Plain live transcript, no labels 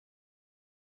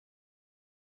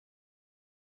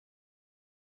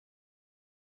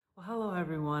Well, hello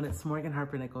everyone, it's Morgan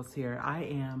Harper Nichols here. I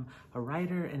am a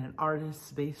writer and an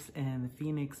artist based in the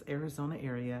Phoenix, Arizona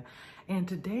area. And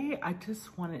today I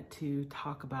just wanted to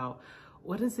talk about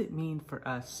what does it mean for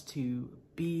us to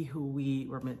be who we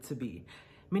were meant to be.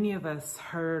 Many of us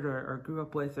heard or grew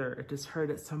up with or just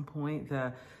heard at some point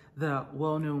the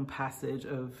well-known passage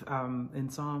of in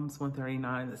Psalms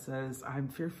 139 that says, "I'm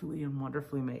fearfully and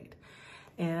wonderfully made."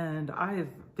 And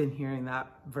I've been hearing that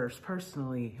verse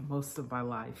personally most of my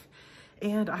life.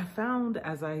 And I found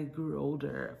as I grew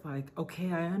older, like,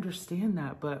 okay, I understand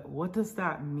that, but what does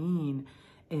that mean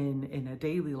in a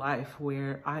daily life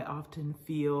where I often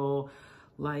feel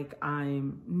like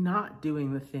I'm not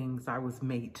doing the things I was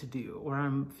made to do, or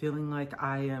I'm feeling like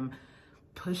I am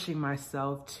pushing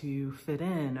myself to fit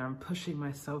in, or I'm pushing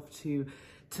myself to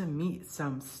meet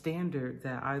some standard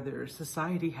that either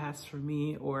society has for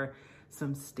me or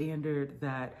some standard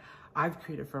that I've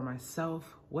created for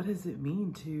myself. What does it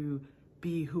mean to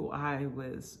be who I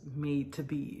was made to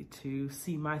be, to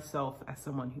see myself as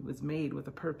someone who was made with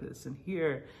a purpose and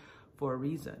here for a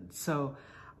reason? So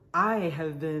I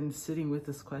have been sitting with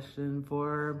this question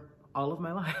for all of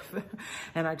my life.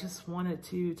 And I just wanted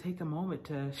to take a moment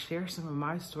to share some of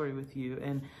my story with you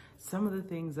and some of the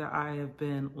things that I have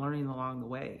been learning along the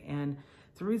way. And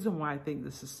the reason why I think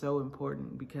this is so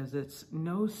important, because it's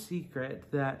no secret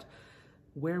that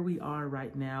where we are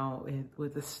right now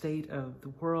with the state of the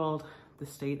world, the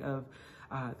state of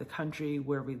the country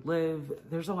where we live,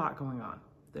 there's a lot going on.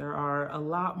 There are a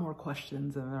lot more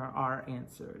questions than there are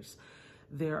answers.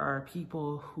 There are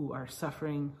people who are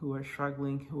suffering, who are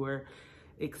struggling, who are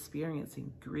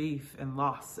experiencing grief and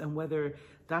loss. And whether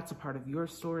that's a part of your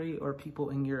story or people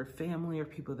in your family or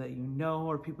people that you know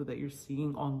or people that you're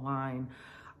seeing online,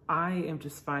 I am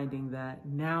just finding that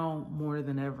now more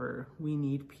than ever, we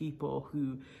need people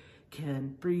who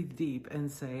can breathe deep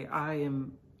and say,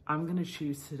 I'm gonna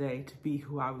choose today to be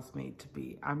who I was made to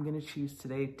be. I'm gonna choose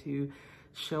today to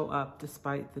show up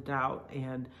despite the doubt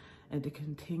and to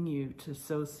continue to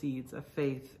sow seeds of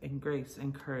faith and grace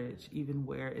and courage, even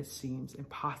where it seems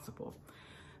impossible.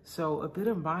 So a bit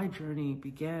of my journey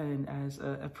began as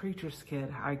a preacher's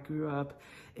kid. I grew up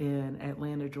in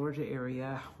Atlanta, Georgia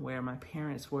area where my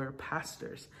parents were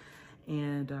pastors.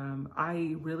 And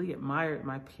I really admired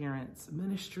my parents'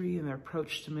 ministry and their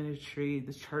approach to ministry.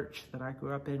 The church that I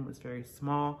grew up in was very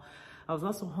small. I was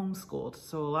also homeschooled,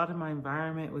 so a lot of my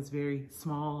environment was very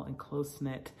small and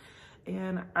close-knit.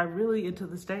 And I really, and to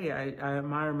this day, I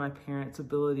admire my parents'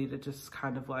 ability to just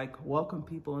kind of like welcome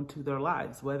people into their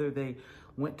lives, whether they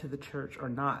went to the church or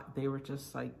not. They were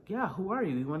just like, yeah, who are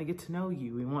you? We want to get to know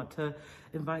you. We want to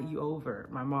invite you over.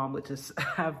 My mom would just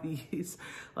have these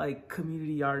like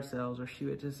community yard sales where she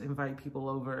would just invite people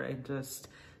over and just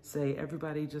say,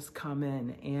 everybody just come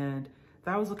in. And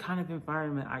that was the kind of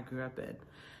environment I grew up in.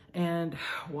 And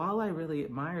while I really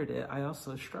admired it, I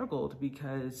also struggled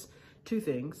because two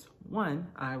things. One,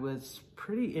 I was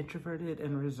pretty introverted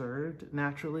and reserved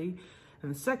naturally. And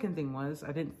the second thing was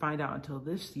I didn't find out until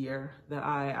this year that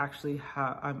I'm actually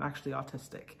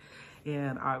autistic,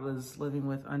 and I was living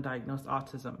with undiagnosed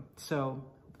autism. So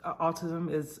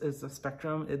autism is a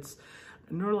spectrum. It's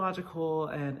neurological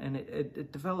and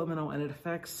it developmental, and it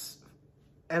affects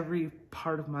every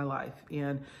part of my life.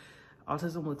 And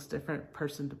autism looks different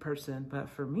person to person,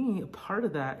 but for me, a part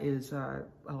of that is a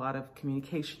lot of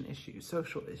communication issues,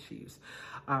 social issues,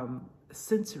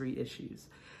 sensory issues.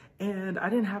 And I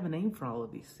didn't have a name for all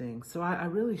of these things. So I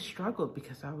really struggled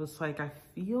because I was like, I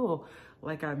feel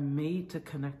like I'm made to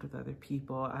connect with other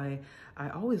people. I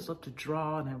always loved to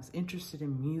draw and I was interested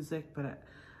in music, but I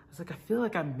was like, I feel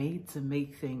like I'm made to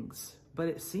make things. But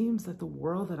it seems that the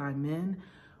world that I'm in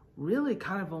really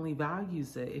kind of only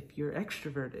values it if you're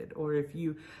extroverted or if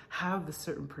you have the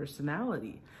certain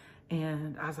personality.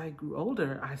 And as I grew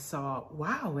older, I saw,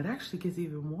 wow, it actually gets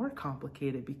even more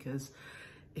complicated, because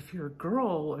if you're a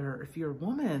girl or if you're a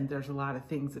woman, there's a lot of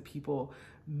things that people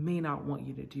may not want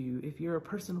you to do. If you're a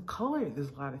person of color, there's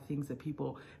a lot of things that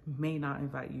people may not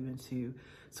invite you into.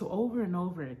 So over and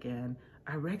over again,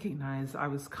 I recognized I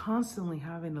was constantly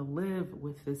having to live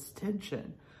with this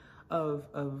tension of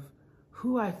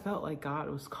who I felt like God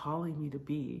was calling me to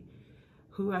be,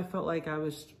 who I felt like I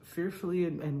was fearfully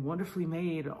and wonderfully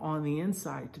made on the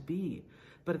inside to be.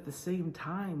 But at the same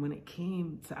time, when it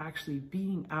came to actually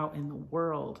being out in the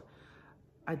world,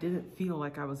 I didn't feel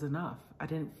like I was enough. I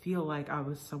didn't feel like I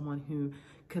was someone who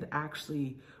could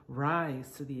actually rise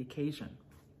to the occasion.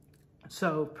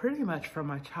 So pretty much from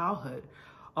my childhood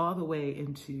all the way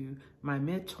into my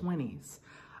mid-20s,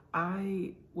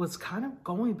 I was kind of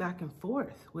going back and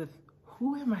forth with,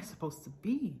 who am I supposed to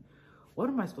be? what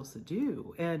am I supposed to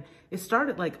do? And it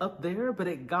started like up there, but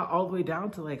it got all the way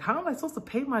down to like, how am I supposed to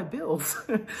pay my bills?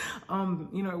 It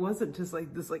wasn't just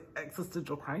like this like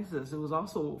existential crisis. It was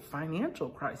also financial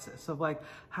crisis of like,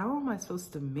 how am I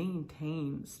supposed to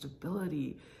maintain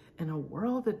stability in a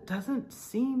world that doesn't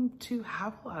seem to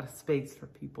have a lot of space for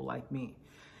people like me?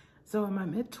 So in my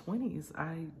mid-20s,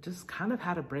 I just kind of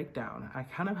had a breakdown. I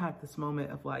kind of had this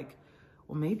moment of like,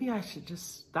 well, maybe I should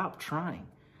just stop trying.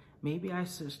 Maybe I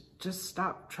should just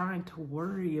stop trying to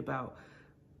worry about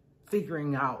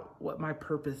figuring out what my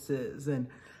purpose is and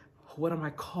what am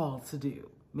I called to do.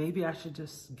 Maybe I should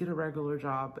just get a regular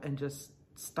job and just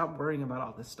stop worrying about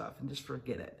all this stuff and just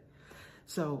forget it.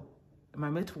 So in my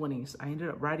mid-20s, I ended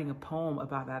up writing a poem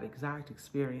about that exact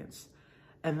experience.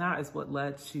 And that is what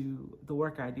led to the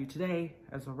work I do today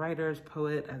as a writer, as a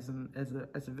poet, as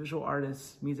a visual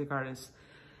artist, music artist.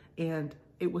 And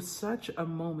it was such a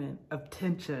moment of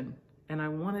tension. And I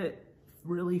want to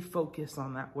really focus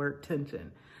on that word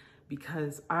tension,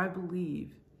 because I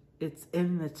believe it's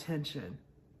in the tension.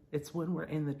 It's when we're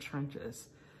in the trenches.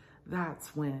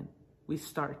 That's when we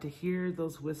start to hear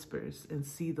those whispers and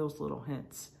see those little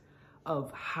hints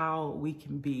of how we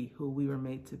can be who we were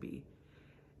made to be.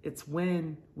 It's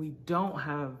when we don't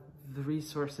have the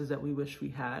resources that we wish we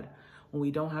had, when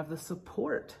we don't have the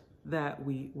support that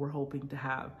we were hoping to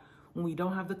have, when we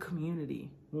don't have the community,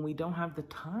 when we don't have the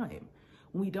time,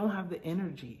 when we don't have the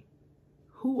energy.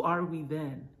 Who are we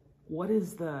then? What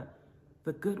is the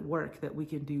good work that we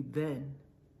can do then?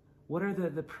 What are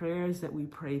the prayers that we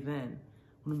pray then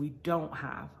when we don't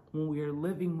have, when we are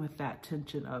living with that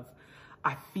tension of,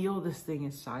 I feel this thing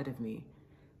inside of me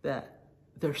that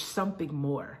there's something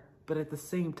more. But at the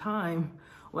same time,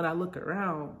 when I look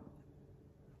around,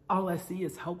 all I see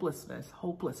is helplessness,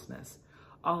 hopelessness.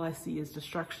 All I see is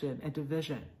destruction and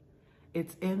division.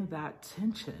 It's in that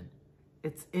tension.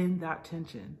 It's in that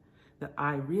tension that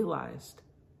I realized,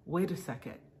 wait a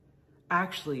second.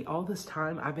 Actually, all this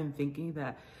time I've been thinking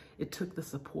that it took the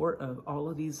support of all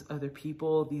of these other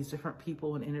people, these different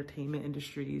people in entertainment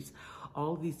industries,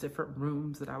 all these different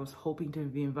rooms that I was hoping to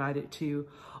be invited to,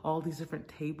 all these different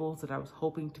tables that I was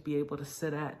hoping to be able to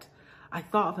sit at. I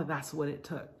thought that that's what it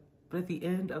took. But at the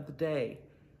end of the day,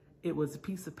 it was a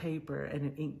piece of paper and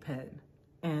an ink pen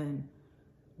and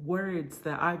words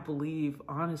that I believe,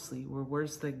 honestly, were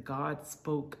words that God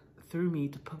spoke through me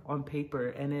to put on paper,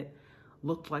 and it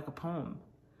looked like a poem.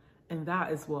 And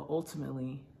that is what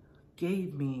ultimately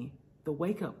gave me the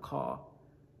wake-up call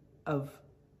of,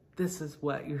 this is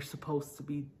what you're supposed to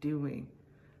be doing.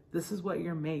 This is what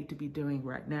you're made to be doing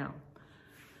right now.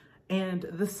 And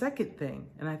the second thing,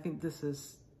 and I think this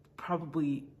is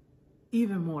probably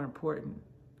even more important,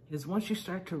 is once you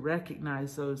start to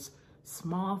recognize those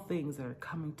small things that are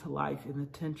coming to life in the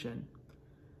tension,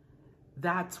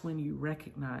 that's when you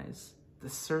recognize the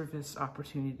service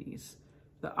opportunities,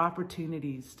 the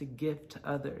opportunities to give to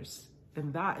others.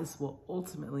 And that is what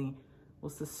ultimately will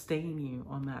sustain you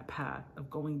on that path of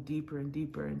going deeper and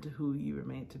deeper into who you were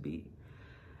made to be.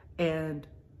 And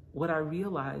what I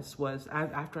realized was,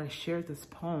 after I shared this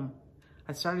poem,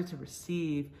 I started to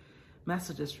receive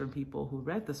messages from people who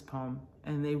read this poem,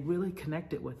 and they really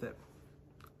connected with it.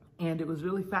 And it was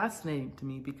really fascinating to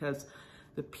me because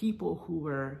the people who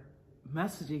were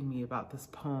messaging me about this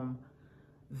poem,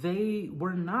 they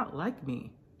were not like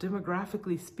me.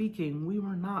 Demographically speaking, we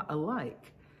were not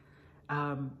alike.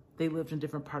 They lived in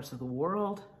different parts of the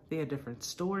world. They had different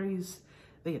stories.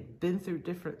 They had been through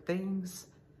different things.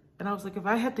 And I was like, if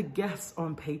I had to guess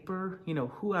on paper,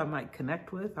 who I might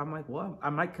connect with, I'm like, well, I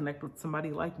might connect with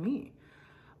somebody like me.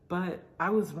 But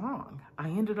I was wrong. I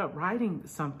ended up writing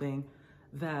something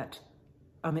that,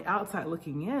 on the outside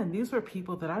looking in, these were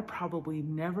people that I probably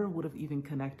never would have even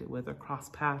connected with or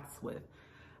crossed paths with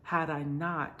had I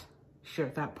not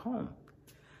shared that poem.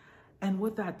 And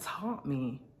what that taught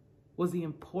me was the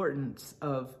importance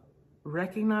of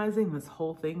recognizing this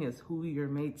whole thing as who you're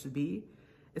made to be.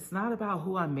 It's not about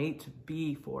who I'm made to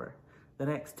be for the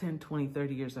next 10, 20,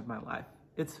 30 years of my life.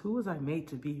 It's who was I made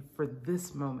to be for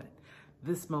this moment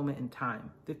in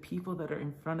time, the people that are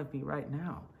in front of me right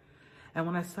now. And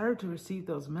when I started to receive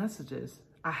those messages,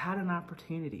 I had an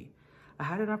opportunity. I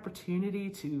had an opportunity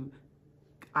to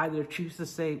either choose to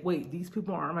say, wait, these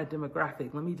people aren't my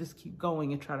demographic. Let me just keep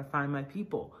going and try to find my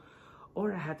people.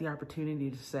 Or I had the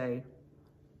opportunity to say,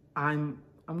 I'm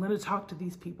going to talk to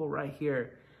these people right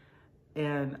here.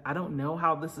 And I don't know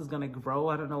how this is going to grow.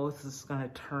 I don't know what this is going to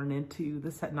turn into.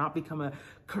 This had not become a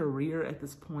career at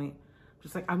this point.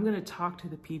 Just like, I'm going to talk to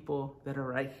the people that are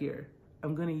right here.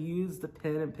 I'm going to use the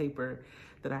pen and paper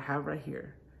that I have right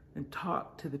here and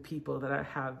talk to the people that I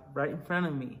have right in front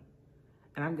of me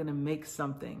and I'm going to make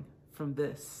something from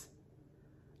this.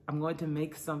 I'm going to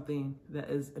make something that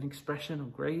is an expression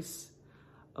of grace,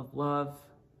 of love,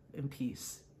 and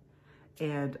peace.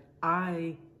 And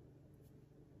I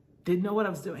didn't know what I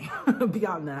was doing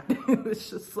beyond that. It was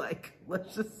just like,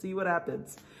 let's just see what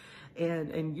happens.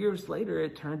 And years later,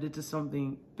 it turned into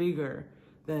something bigger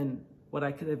than what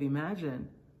I could have imagined.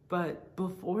 But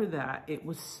before that, it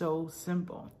was so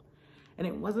simple. And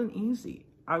it wasn't easy.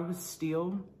 I was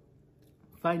still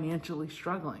financially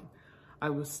struggling. I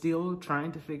was still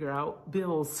trying to figure out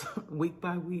bills week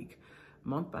by week,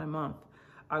 month by month.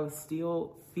 I was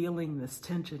still feeling this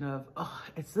tension of, oh,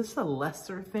 is this a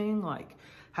lesser thing? Like,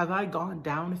 have I gone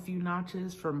down a few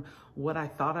notches from what I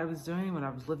thought I was doing when I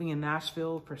was living in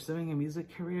Nashville, pursuing a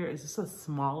music career? Is this a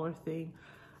smaller thing?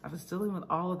 I was dealing with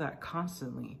all of that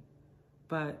constantly.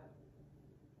 But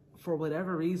for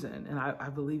whatever reason, and I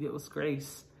believe it was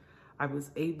grace, I was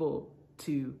able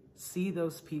to see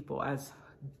those people as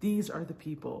these are the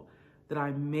people that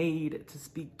I made to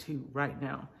speak to right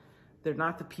now. They're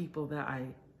not the people that I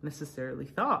necessarily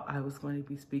thought I was going to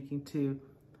be speaking to,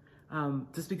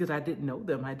 just because I didn't know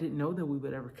them. I didn't know that we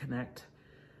would ever connect.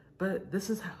 But this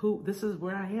is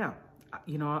where I am.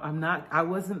 You know, I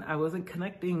wasn't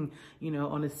connecting, you know,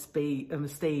 on a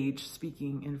stage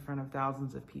speaking in front of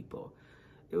thousands of people.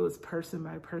 It was person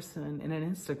by person in an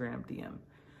Instagram DM.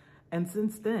 And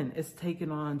since then, it's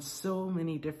taken on so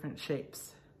many different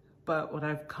shapes. But what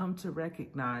I've come to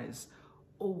recognize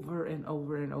over and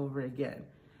over and over again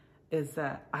is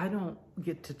that I don't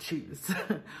get to choose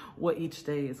what each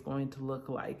day is going to look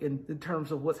like in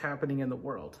terms of what's happening in the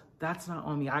world. That's not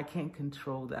on me. I can't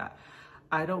control that.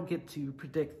 I don't get to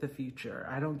predict the future.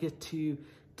 I don't get to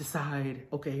decide,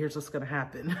 okay, here's what's going to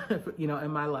happen, you know,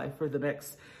 in my life for the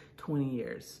next 20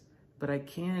 years. But I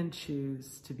can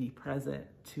choose to be present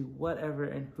to whatever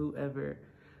and whoever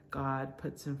God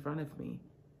puts in front of me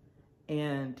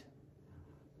and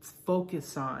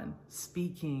focus on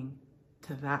speaking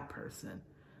to that person.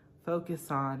 Focus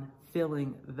on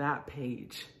filling that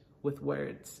page with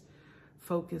words.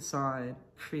 Focus on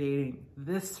creating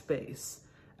this space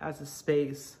as a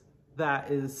space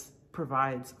that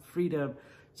provides freedom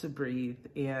to breathe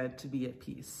and to be at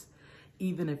peace.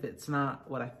 Even if it's not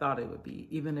what I thought it would be,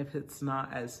 even if it's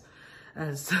not as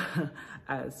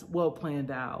well planned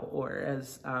out or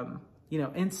as you know,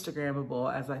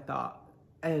 Instagrammable as I thought.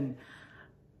 And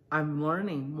I'm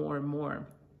learning more and more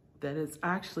that it's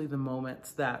actually the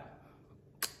moments that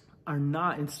are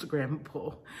not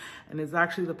Instagrammable, and it's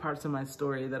actually the parts of my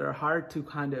story that are hard to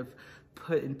kind of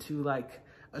put into like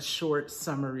a short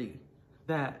summary,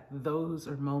 that those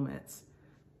are moments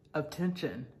of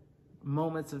tension.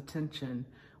 Moments of tension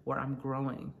where I'm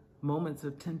growing, moments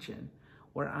of tension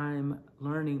where I'm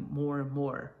learning more and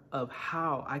more of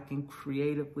how I can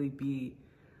creatively be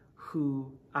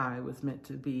who I was meant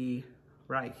to be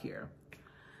right here.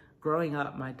 Growing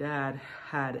up, my dad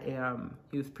had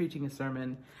he was preaching a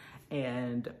sermon,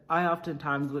 and I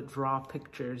oftentimes would draw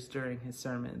pictures during his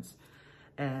sermons.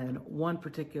 And one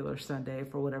particular Sunday,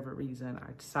 for whatever reason,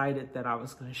 I decided that I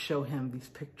was going to show him these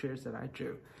pictures that I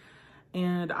drew.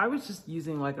 And I was just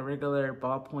using like a regular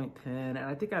ballpoint pen, and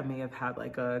I think I may have had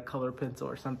like a color pencil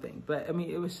or something. But I mean,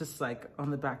 it was just like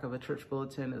on the back of a church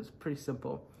bulletin. It was pretty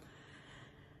simple.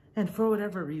 And for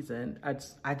whatever reason,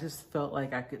 I just felt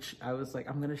like I was like,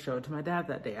 I'm gonna show it to my dad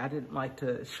that day. I didn't like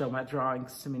to show my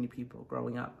drawings to many people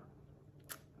growing up,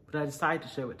 but I decided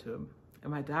to show it to him.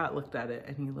 And my dad looked at it,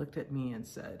 and he looked at me and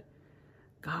said,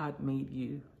 God made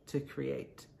you to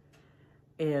create.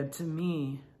 And to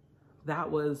me, that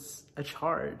was a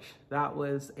charge. That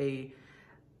was a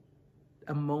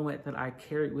moment that I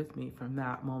carried with me from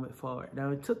that moment forward.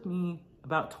 Now, it took me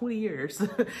about 20 years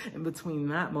in between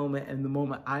that moment and the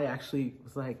moment I actually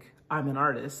was like, I'm an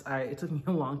artist. It took me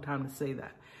a long time to say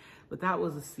that. But that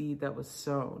was a seed that was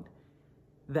sown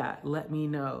that let me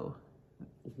know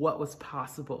what was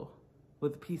possible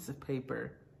with a piece of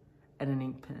paper and an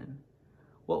ink pen.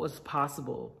 What was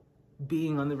possible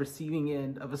being on the receiving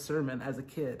end of a sermon as a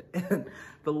kid, and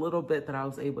the little bit that I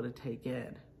was able to take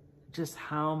in, just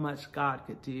how much God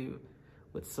could do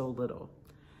with so little.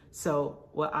 So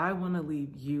what I want to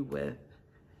leave you with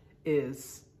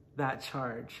is that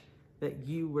charge that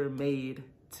you were made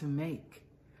to make.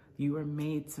 You were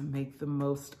made to make the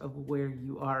most of where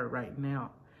you are right now.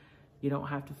 You don't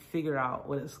have to figure out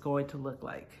what it's going to look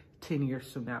like 10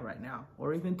 years from now right now,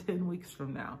 or even 10 weeks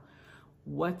from now.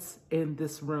 What's in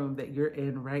this room that you're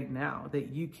in right now that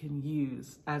you can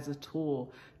use as a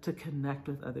tool to connect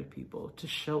with other people, to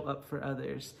show up for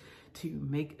others, to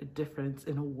make a difference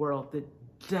in a world that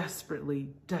desperately,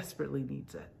 desperately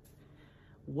needs it?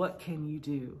 What can you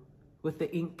do with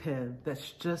the ink pen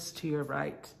that's just to your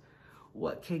right?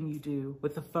 What can you do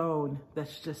with the phone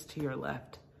that's just to your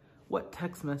left? What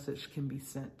text message can be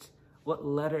sent? What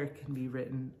letter can be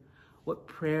written? What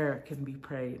prayer can be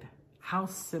prayed? How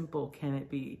simple can it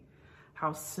be?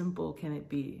 How simple can it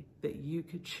be that you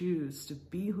could choose to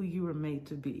be who you were made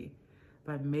to be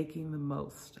by making the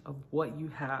most of what you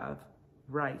have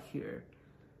right here?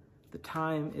 The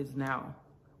time is now.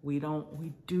 We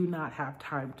do not have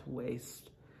time to waste.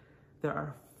 There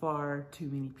are far too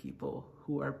many people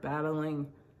who are battling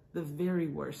the very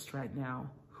worst right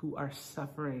now, who are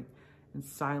suffering in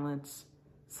silence,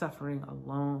 suffering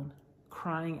alone,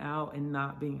 crying out and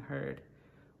not being heard.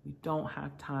 We don't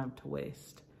have time to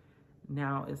waste.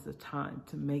 Now is the time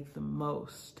to make the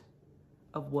most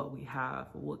of what we have,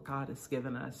 what God has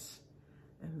given us.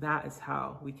 And that is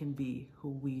how we can be who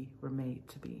we were made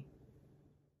to be.